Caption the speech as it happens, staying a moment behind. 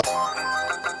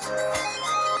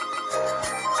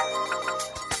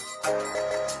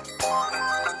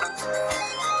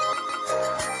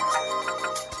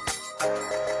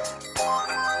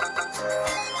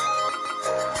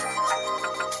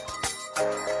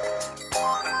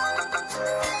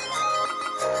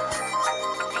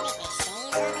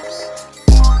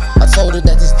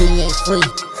D ain't free.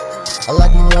 I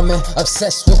like my woman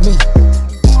obsessed with me.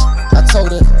 I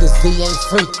told her this D ain't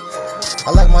free.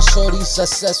 I like my shorties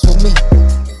obsessed with me.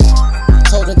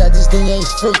 Told her that this D ain't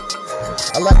free.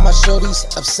 I like my shorties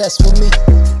obsessed with me.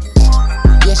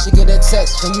 Yeah, she get a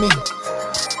text from me,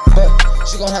 but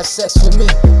she gon' have sex with me.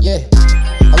 Yeah,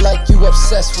 I like you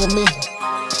obsessed with me.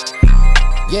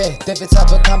 Yeah, different type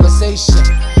of conversation.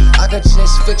 I could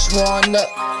just fix you on up.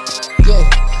 Yeah,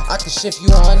 I can shift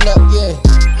you on up. Yeah,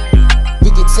 we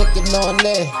can take it on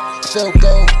there. Feel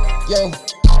go, yo.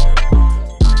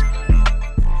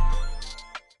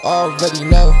 Already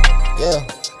know, yeah.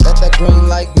 Got that green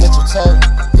like mental toe.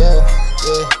 Yeah,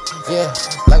 yeah, yeah.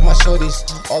 Like my shorties,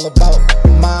 all about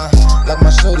mine. Like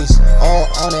my shorties, all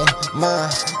on it,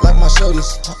 mine. Like my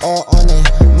shorties, all on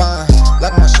it, mine.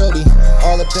 Like my shorty,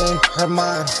 all up in her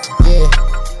mind. Yeah,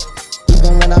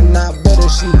 even when I'm not with her,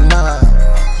 she mine.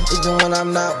 Even when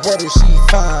I'm not with her, she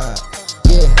fine.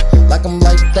 Yeah, like I'm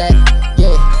like that.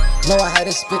 Yeah, know I had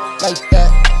to spit like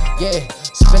that. Yeah,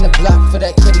 spin the block for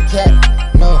that kitty cat.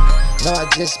 No, I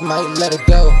just might let her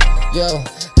go. Yo,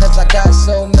 cause I got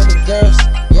so many girls.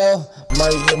 Yo,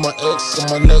 might hit my ex on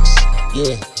my next.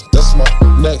 Yeah, that's my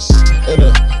next. In a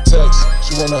text,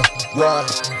 she wanna ride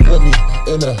with me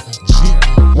in a Jeep.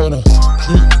 Wanna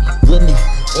creep with me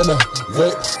in a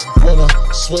whip. Wanna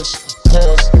switch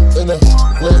cars in a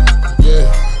whip. Yeah,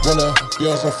 wanna be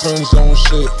on some friend zone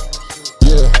shit.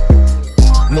 Yeah,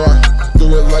 no, I do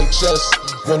it like chess.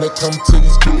 When it come to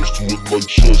these girls, do it like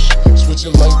chess. Switch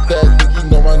it like that, then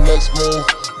you know my next move.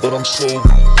 But I'm so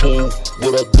cool,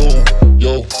 what I do,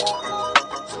 yo.